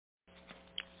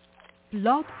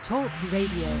Blog Talk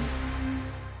Radio.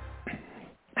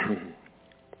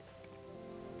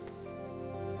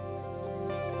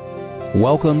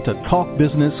 Welcome to Talk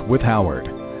Business with Howard,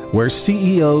 where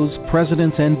CEOs,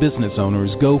 presidents, and business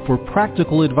owners go for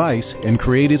practical advice and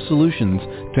creative solutions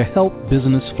to help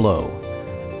business flow.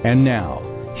 And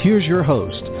now, here's your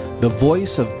host, the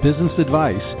voice of business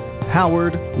advice,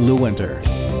 Howard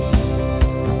Lewinter.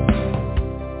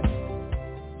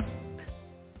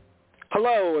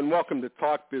 Hello and welcome to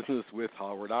Talk Business with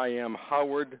Howard. I am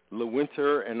Howard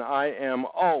Lewinter and I am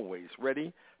always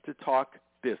ready to talk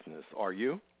business. Are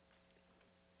you?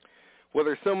 Well,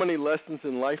 there's so many lessons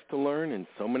in life to learn and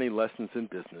so many lessons in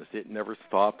business. It never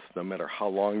stops, no matter how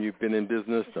long you've been in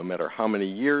business, no matter how many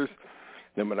years,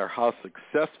 no matter how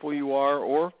successful you are,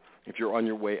 or if you're on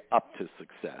your way up to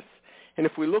success. And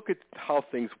if we look at how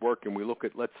things work and we look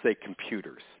at, let's say,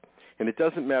 computers, and it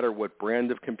doesn't matter what brand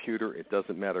of computer, it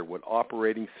doesn't matter what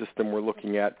operating system we're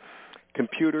looking at,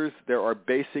 computers, there are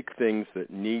basic things that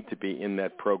need to be in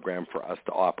that program for us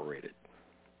to operate it.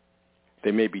 They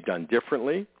may be done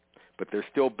differently, but they're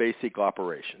still basic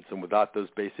operations. And without those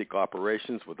basic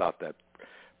operations, without that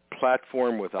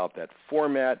platform, without that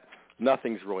format,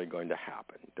 nothing's really going to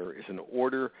happen. There is an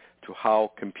order to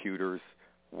how computers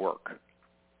work.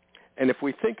 And if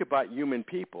we think about human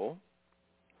people,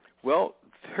 well,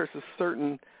 there's a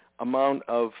certain amount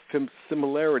of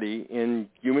similarity in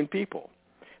human people.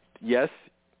 Yes,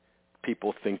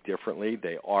 people think differently.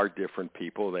 They are different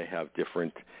people. They have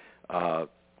different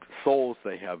souls.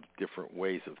 They have different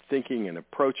ways of thinking and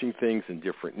approaching things and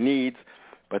different needs,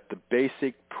 but the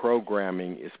basic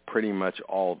programming is pretty much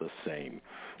all the same.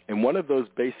 And one of those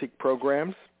basic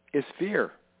programs is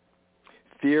fear.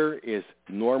 Fear is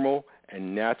normal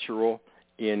and natural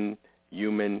in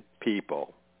human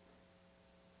people.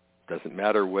 Doesn't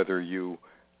matter whether you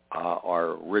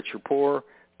are rich or poor.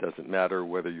 Doesn't matter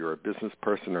whether you're a business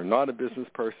person or not a business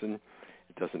person.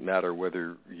 It doesn't matter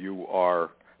whether you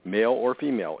are male or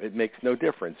female. It makes no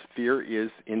difference. Fear is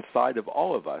inside of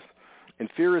all of us, and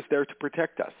fear is there to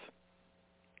protect us.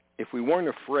 If we weren't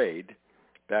afraid,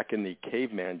 back in the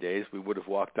caveman days, we would have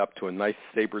walked up to a nice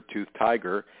saber-toothed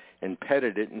tiger and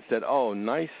petted it and said, "Oh,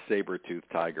 nice saber-toothed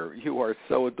tiger, you are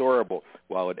so adorable,"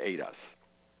 while it ate us.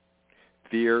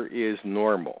 Fear is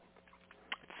normal.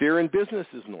 Fear in business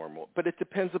is normal, but it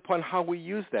depends upon how we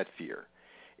use that fear.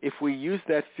 If we use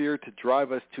that fear to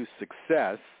drive us to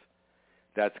success,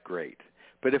 that's great.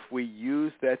 But if we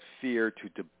use that fear to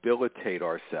debilitate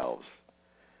ourselves,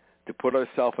 to put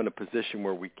ourselves in a position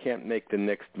where we can't make the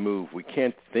next move, we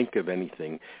can't think of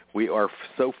anything, we are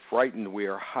so frightened we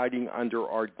are hiding under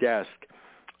our desk,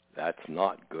 that's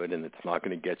not good, and it's not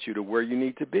going to get you to where you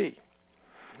need to be.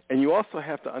 And you also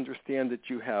have to understand that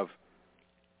you have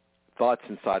thoughts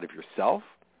inside of yourself,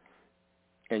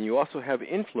 and you also have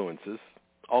influences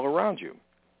all around you.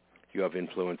 You have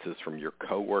influences from your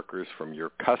coworkers, from your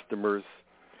customers,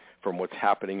 from what's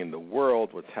happening in the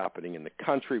world, what's happening in the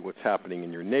country, what's happening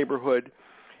in your neighborhood.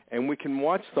 And we can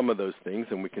watch some of those things,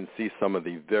 and we can see some of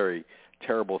the very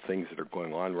terrible things that are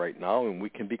going on right now, and we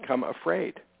can become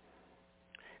afraid.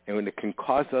 And it can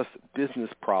cause us business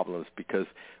problems because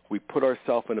we put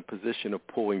ourselves in a position of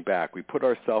pulling back. We put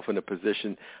ourselves in a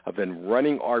position of then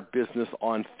running our business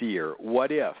on fear. What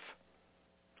if?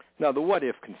 Now, the what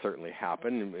if can certainly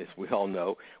happen. And as we all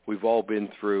know, we've all been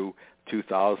through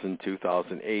 2000,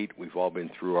 2008. We've all been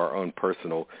through our own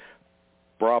personal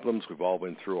problems. We've all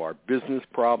been through our business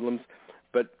problems.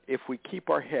 But if we keep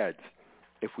our heads,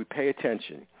 if we pay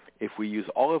attention, if we use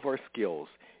all of our skills,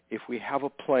 if we have a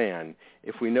plan,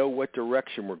 if we know what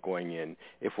direction we're going in,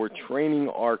 if we're training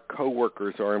our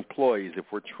coworkers, our employees, if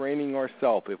we're training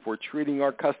ourselves, if we're treating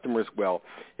our customers well,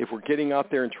 if we're getting out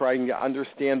there and trying to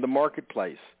understand the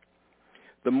marketplace,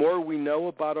 the more we know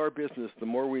about our business, the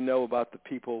more we know about the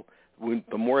people,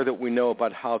 the more that we know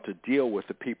about how to deal with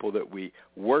the people that we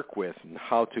work with and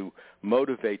how to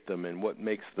motivate them and what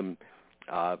makes them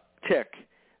tick,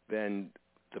 then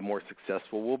the more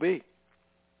successful we'll be.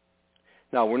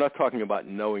 Now, we're not talking about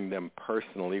knowing them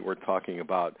personally. We're talking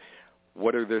about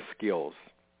what are their skills?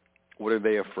 What are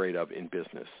they afraid of in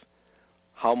business?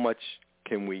 How much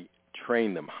can we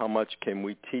train them? How much can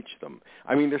we teach them?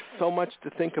 I mean, there's so much to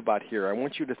think about here. I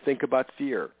want you to think about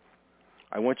fear.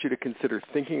 I want you to consider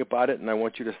thinking about it, and I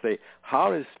want you to say,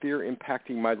 how is fear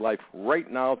impacting my life right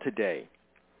now, today?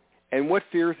 And what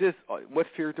fear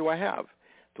do I have?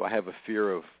 Do I have a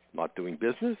fear of not doing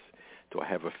business? Do I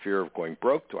have a fear of going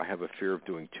broke? Do I have a fear of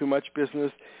doing too much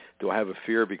business? Do I have a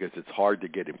fear because it's hard to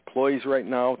get employees right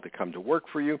now to come to work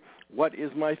for you? What is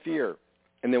my fear?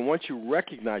 And then once you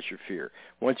recognize your fear,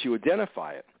 once you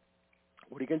identify it,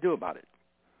 what are you going to do about it?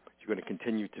 You're going to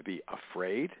continue to be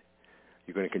afraid?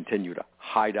 You're going to continue to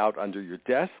hide out under your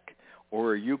desk?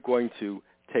 Or are you going to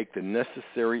take the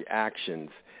necessary actions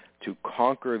to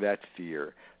conquer that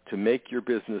fear, to make your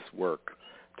business work,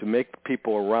 to make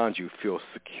people around you feel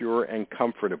secure and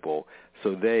comfortable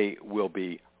so they will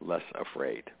be less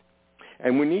afraid?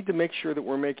 And we need to make sure that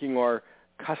we're making our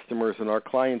customers and our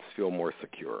clients feel more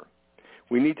secure.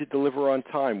 We need to deliver on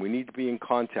time. We need to be in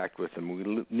contact with them.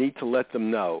 We need to let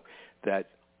them know that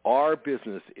our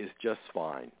business is just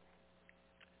fine.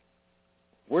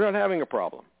 We're not having a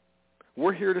problem.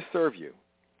 We're here to serve you.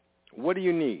 What do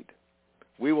you need?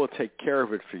 We will take care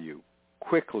of it for you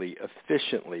quickly,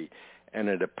 efficiently, and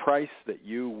at a price that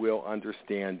you will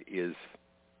understand is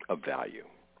of value.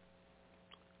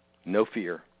 No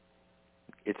fear.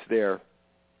 It's there.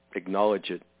 Acknowledge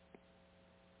it.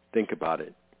 Think about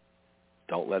it.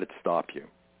 Don't let it stop you.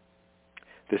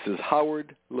 This is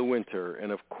Howard Lewinter,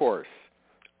 and of course,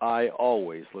 I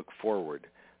always look forward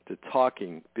to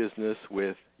talking business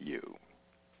with you.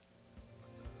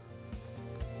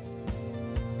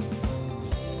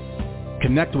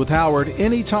 Connect with Howard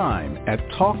anytime at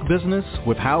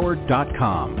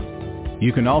talkbusinesswithhoward.com.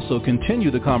 You can also continue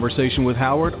the conversation with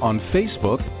Howard on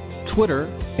Facebook, Twitter,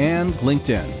 and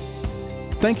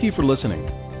LinkedIn. Thank you for listening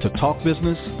to Talk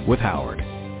Business with Howard.